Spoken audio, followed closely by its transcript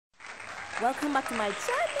Welcome back to my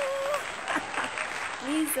channel.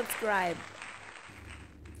 Please subscribe.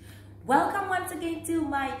 Welcome once again to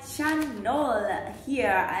my channel here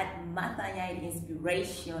at Mathanyai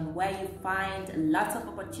Inspiration, where you find lots of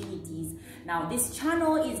opportunities. Now this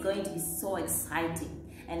channel is going to be so exciting,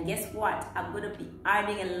 and guess what? I'm going to be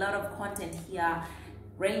adding a lot of content here,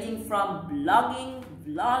 ranging from blogging,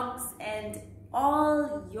 vlogs, and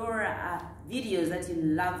all your videos that you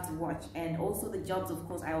love to watch, and also the jobs. Of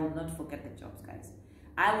course, I will not forget the jobs, guys.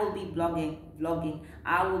 I will be blogging, vlogging.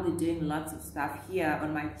 I will be doing lots of stuff here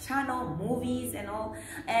on my channel, movies and all.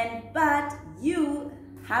 But you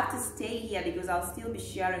have to stay here because I'll still be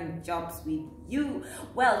sharing jobs with you.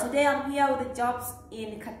 Well, today I'm here with the jobs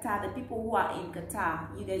in Qatar. The people who are in Qatar,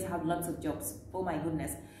 you guys have lots of jobs. Oh my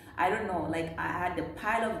goodness. I don't know, like I had a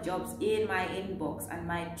pile of jobs in my inbox, and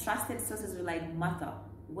my trusted sources were like, Martha,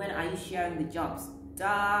 when are you sharing the jobs?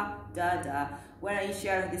 When are you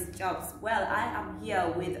sharing these jobs? Well, I am here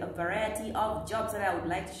with a variety of jobs that I would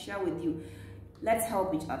like to share with you. Let's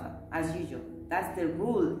help each other as usual. That's the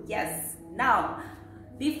rule. Yes. Now,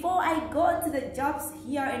 before I go to the jobs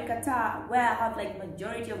here in Qatar, where I have like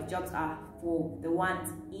majority of jobs are for the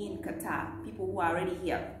ones in Qatar, people who are already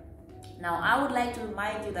here. Now, I would like to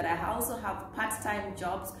remind you that I also have part-time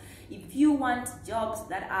jobs. If you want jobs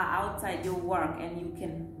that are outside your work and you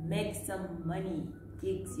can make some money,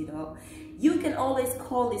 gigs, you know, you can always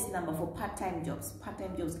call this number for part-time jobs.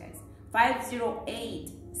 Part-time jobs, guys.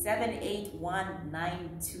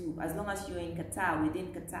 508-78192. As long as you're in Qatar, within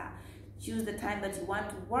Qatar. Choose the time that you want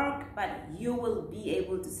to work, but you will be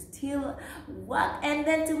able to still work. And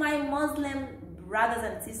then to my Muslim brothers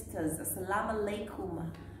and sisters, Assalamu alaikum.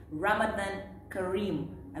 Ramadan Kareem.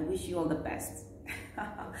 I wish you all the best.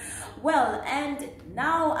 Well, and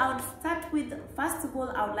now I would start with, first of all,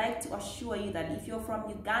 I would like to assure you that if you're from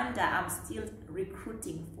Uganda, I'm still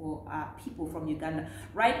recruiting for people from Uganda.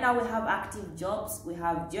 Right now we have active jobs. We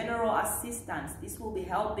have general assistants. This will be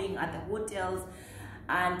helping at the hotels,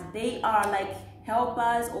 and they are like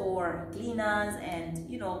helpers or cleaners and,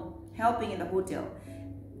 you know, helping in the hotel.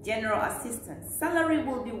 General assistant salary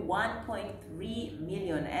will be 1.3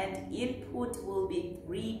 million and input will be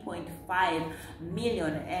 3.5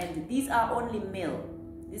 million, and these are only male.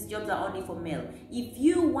 These jobs are only for male. If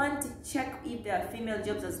you want to check if there are female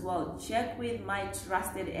jobs as well, check with my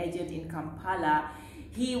trusted agent in Kampala.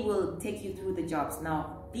 He will take you through the jobs.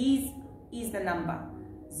 Now this is the number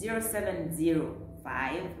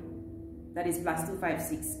 0705, that is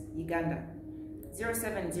 +256 Uganda,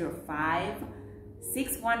 0705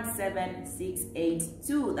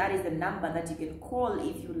 617-682. That is the number that you can call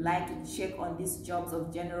if you like to check on these jobs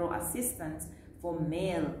of general assistants for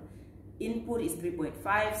male. Input is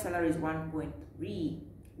 3.5, salary is 1.3.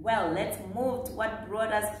 Well, let's move to what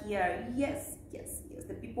brought us here. Yes.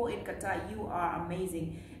 The people in Qatar, you are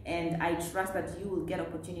amazing, and I trust that you will get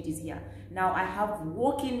opportunities here. Now, I have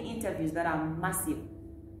walk-in interviews that are massive.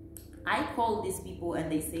 I call these people and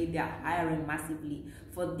they say they are hiring massively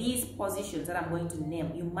for these positions that I'm going to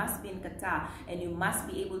name. You must be in Qatar and you must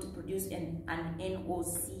be able to produce an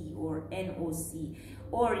NOC or NOC,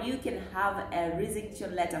 or you can have a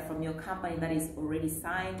resignation letter from your company that is already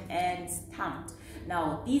signed and stamped.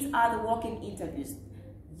 Now, these are the walk-in interviews.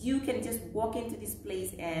 You can just walk into this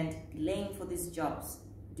place and claim for these jobs,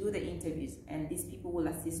 do the interviews, and these people will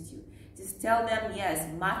assist you. Just tell them, yes,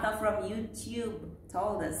 Martha from YouTube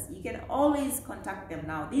told us. You can always contact them.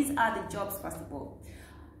 Now, these are the jobs. First of all,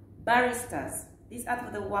 baristas. These are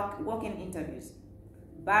for the walk-in interviews.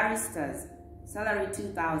 Baristas, salary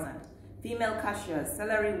 2,000. Female cashiers,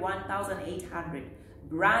 salary 1,800.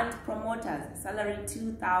 Brand promoters, salary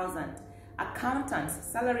 2,000. Accountants,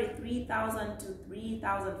 salary 3,000 to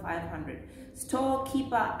 3,500.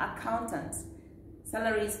 Storekeeper accountants,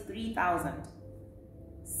 salary is 3,000.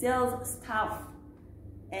 Sales staff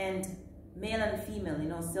and male and female, you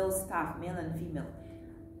know, sales staff, male and female,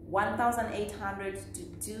 1,800 to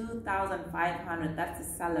 2,500. That's the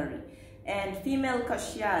salary. And female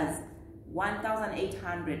cashiers,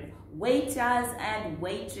 1,800. Waiters and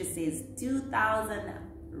waitresses, 2,000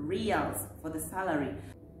 riyals for the salary.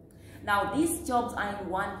 Now, these jobs are in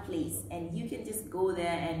one place, and you can just go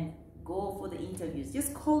there and go for the interviews.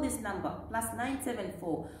 Just call this number,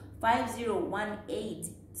 +974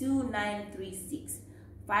 5018 2936,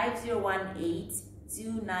 5018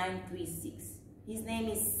 2936. His name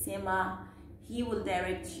is Sema. He will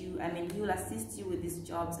direct you, he will assist you with these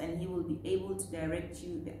jobs, and he will be able to direct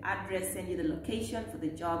you the address, send you the location for the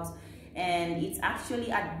jobs. And it's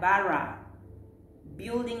actually at Barra,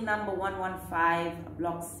 building number 115,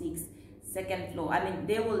 block 6, second floor. I mean,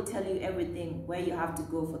 they will tell you everything where you have to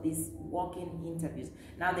go for these walk-in interviews.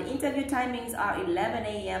 Now, the interview timings are 11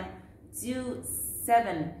 a.m. to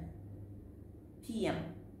 7 p.m.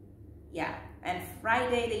 Yeah, and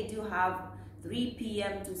Friday they do have 3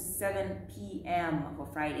 p.m. to 7 p.m. for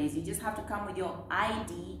Fridays. You just have to come with your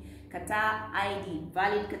ID, Qatar ID,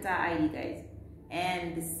 valid Qatar ID, guys,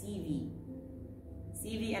 and the CV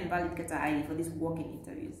and valid Qatar ID for these walk-in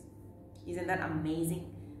interviews. Isn't that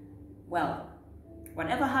amazing? Well,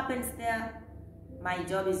 whatever happens there, my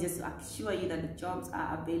job is just to assure you that the jobs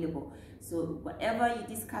are available. So whatever you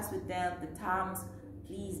discuss with them, the terms,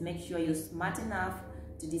 please make sure you're smart enough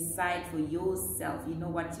to decide for yourself. You know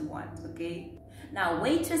what you want, okay? Now,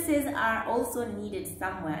 waitresses are also needed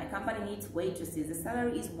somewhere. A company needs waitresses. The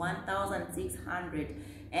salary is 1,600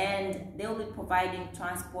 and they'll be providing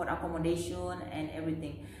transport, accommodation, and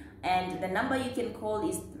everything. And the number you can call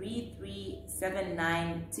is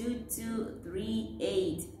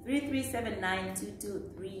 3379-2238.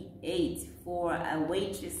 3379-2238 for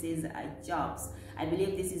waitresses jobs. I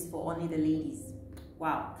believe this is for only the ladies.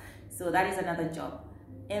 Wow. So that is another job.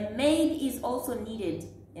 A maid is also needed.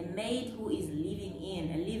 A maid who is living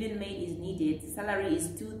in. A living maid is needed. Salary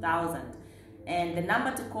is 2,000. And the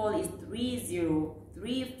number to call is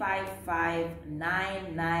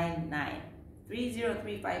 30-355-999.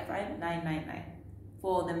 30-355-999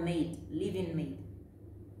 for the maid, living maid.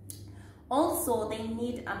 Also, they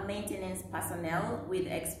need a maintenance personnel with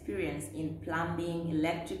experience in plumbing,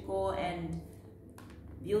 electrical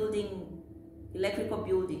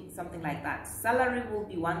building, something like that. Salary will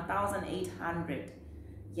be 1,800.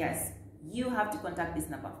 Yes, you have to contact this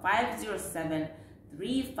number,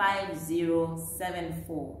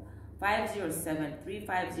 507-350-74.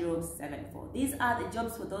 507-350-74. These are the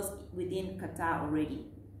jobs for those within Qatar already,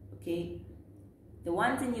 okay? The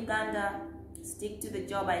ones in Uganda, stick to the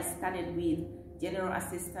job I started with, general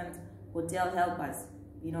assistant, hotel helpers.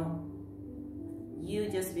 You know, you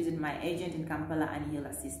just visit my agent in Kampala and he'll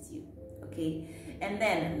assist you, okay? And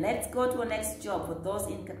then let's go to our next job for those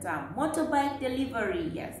in Qatar. Motorbike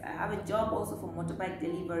delivery. Yes, I have a job also for motorbike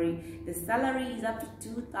delivery. The salary is up to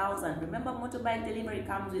 2,000. Remember, motorbike delivery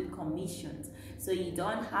comes with commissions, so you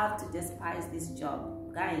don't have to despise this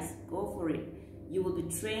job. Guys, go for it. You will be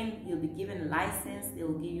trained, you'll be given a license, they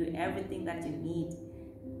will give you everything that you need.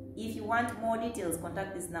 If you want more details,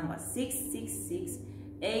 contact this number,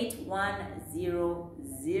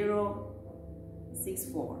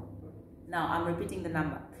 666-810-064. Now, I'm repeating the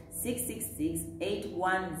number,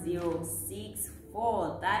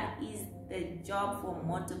 666-810-64. That is the job for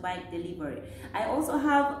motorbike delivery. I also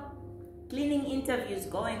have cleaning interviews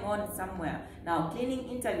going on somewhere. Now, cleaning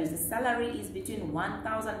interviews, the salary is between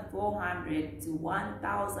 1,400 to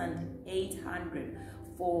 1,800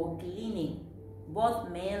 for cleaning, both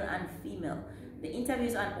male and female. The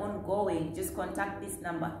interviews are ongoing. Just contact this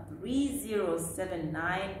number,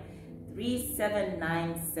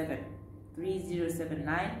 3079-3797.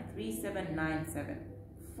 3079-3797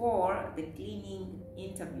 for the cleaning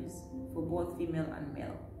interviews for both female and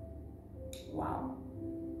male. Wow.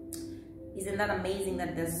 Isn't that amazing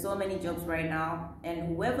that there's so many jobs right now? And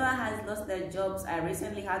whoever has lost their jobs, I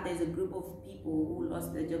recently heard there's a group of people who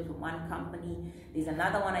lost their jobs from one company. There's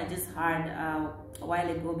another one I just heard a while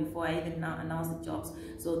ago before I even announced the jobs.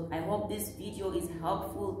 So I hope this video is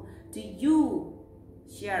helpful to you.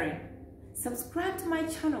 Sharing. Subscribe to my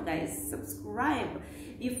channel, guys. Subscribe.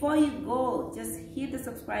 Before you go, just hit the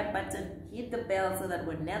subscribe button, hit the bell so that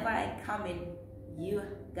whenever I come in, you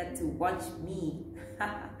get to watch me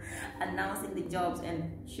announcing the jobs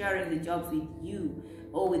and sharing the jobs with you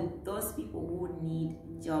or with those people who need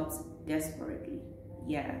jobs desperately.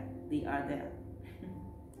 Yeah, they are there.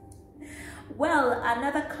 Well,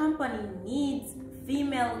 another company needs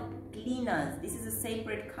female cleaners. This is a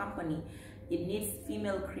separate company. It needs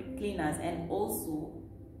female cleaners and also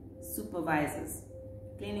supervisors,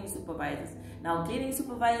 cleaning supervisors. Now, cleaning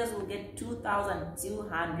supervisors will get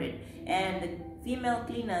 2,200 and the female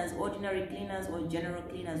cleaners, ordinary cleaners or general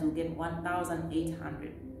cleaners will get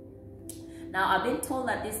 1,800. Now, I've been told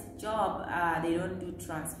that this job, they don't do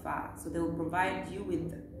transfer. So they will provide you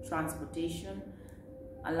with transportation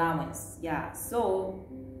allowance. Yeah, so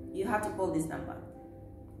you have to call this number.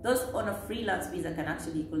 Those on a freelance visa can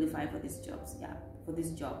actually qualify for these jobs. Yeah, for this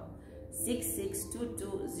job.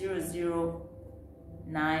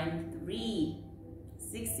 66220093.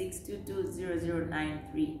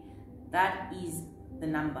 66220093. That is the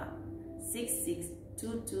number.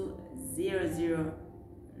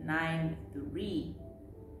 66220093.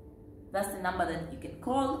 That's the number that you can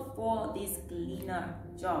call for these cleaner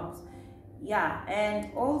jobs. Yeah,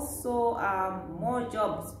 and also more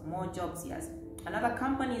jobs, yes. Another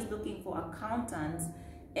company is looking for accountants,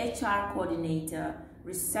 HR coordinator,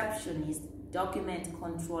 receptionist, document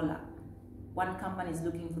controller. One company is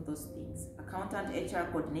looking for those things: accountant, HR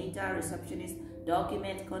coordinator, receptionist,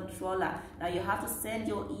 document controller. Now you have to send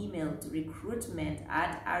your email to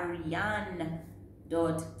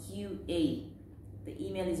recruitment@ariane.qa. The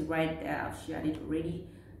email is right there, I've shared it already.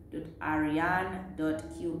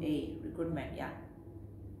 .ariane.qa, recruitment. Yeah,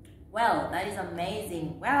 well, that is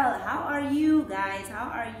amazing. Well, how are you guys? How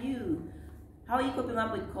are you? How are you coping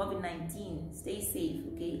up with COVID-19? Stay safe,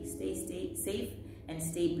 okay? Stay safe and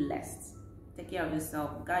stay blessed. Take care of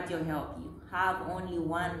yourself. God your help. You have only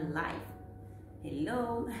one life.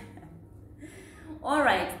 Hello. All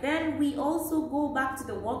right, then we also go back to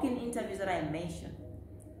the walk-in interviews that I mentioned.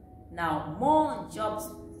 Now, more jobs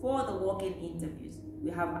for the walk-in interviews. We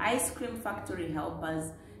have ice cream factory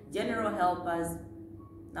helpers, general helpers.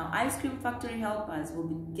 Now, ice cream factory helpers will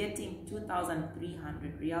be getting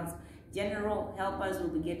 2,300 reals. General helpers will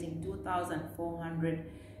be getting 2,400.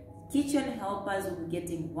 Kitchen helpers will be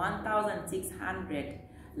getting 1,600.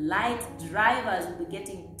 Light drivers will be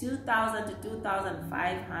getting 2,000 to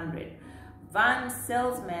 2,500. Van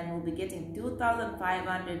salesmen will be getting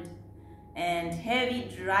 2,500. And heavy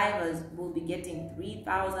drivers will be getting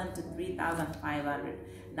 3,000 to 3,500.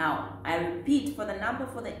 Now, I repeat, for the number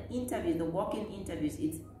for the interview, the walk-in interviews,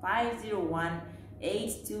 it's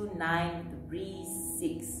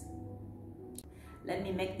 501-829-36. Let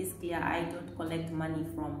me make this clear. I don't collect money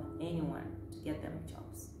from anyone to get them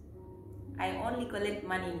jobs. I only collect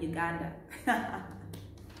money in Uganda.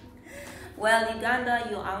 Well, Uganda,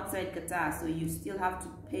 you're outside Qatar, so you still have to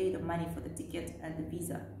pay the money for the ticket and the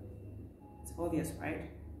visa. It's obvious, right?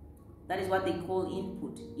 That is what they call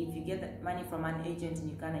input. If you get that money from an agent in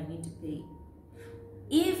Uganda, you need to pay.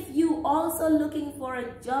 If you also looking for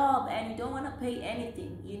a job and you don't want to pay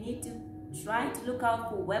anything, you need to try to look out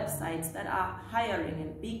for websites that are hiring,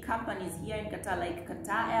 and big companies here in Qatar like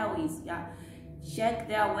Qatar Airways. Yeah, check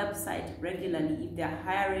their website regularly if they're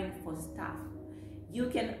hiring for staff.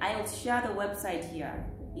 I'll share the website here.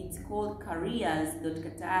 It's called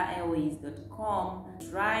careers.qatarairways.com.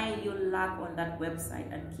 Try your luck on that website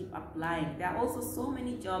and keep applying. There are also so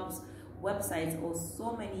many jobs websites, or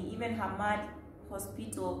so many, even Hamad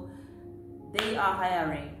Hospital, they are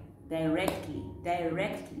hiring directly.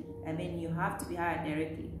 I mean, you have to be hired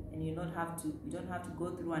directly, and you don't have to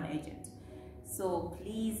go through an agent. So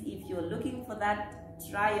please, if you're looking for that,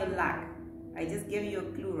 try your luck. I just gave you a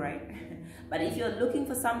clue, right? But if you're looking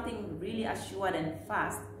for something really assured and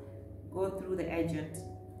fast, go through the agent,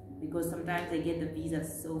 because sometimes they get the visa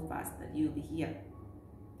so fast that you'll be here.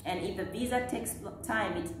 And if the visa takes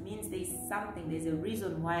time, it means there's a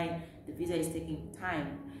reason why the visa is taking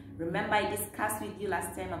time. Remember, I discussed with you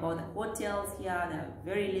last time about the hotels here. They're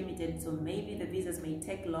very limited, so maybe the visas may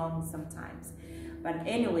take long sometimes. But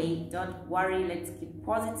anyway, don't worry, let's keep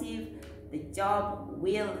positive. The job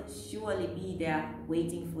will surely be there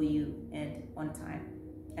waiting for you, and on time.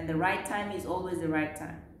 And the right time is always the right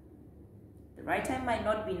time. The right time might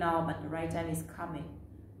not be now, but the right time is coming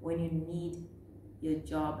when you need your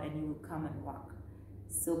job and you will come and work.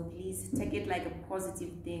 So please take it like a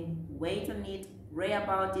positive thing. Wait on it, pray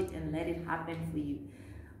about it, and let it happen for you.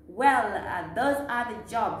 Well, those are the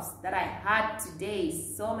jobs that I had today.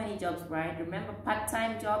 So many jobs, right? Remember,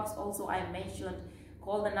 part-time jobs also I mentioned.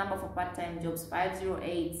 Call the number for part-time jobs,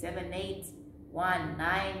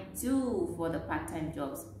 508-781-92 for the part-time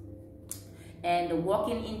jobs. And the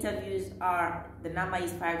walk-in interviews the number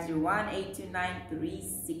is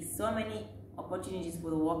 501-829-36. So many opportunities for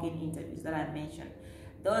the walk-in interviews that I mentioned.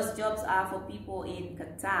 Those jobs are for people in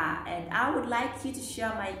Qatar, and I would like you to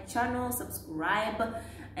share my channel, subscribe,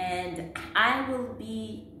 and I will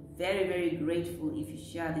be very, very grateful if you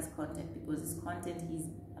share this content, because this content is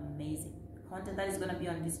amazing. The content that is going to be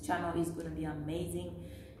on this channel is going to be amazing.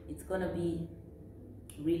 It's going to be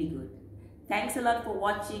really good. Thanks a lot for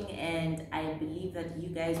watching, and I believe that you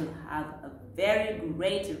guys will have a very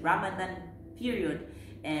great Ramadan period.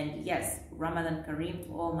 And yes, Ramadan Kareem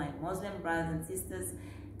to all my Muslim brothers and sisters.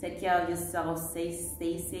 Take care of yourselves, stay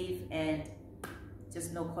safe, and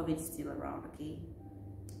just know COVID is still around, okay?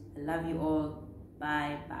 I love you all.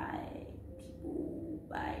 Bye bye, people.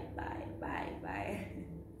 Bye bye.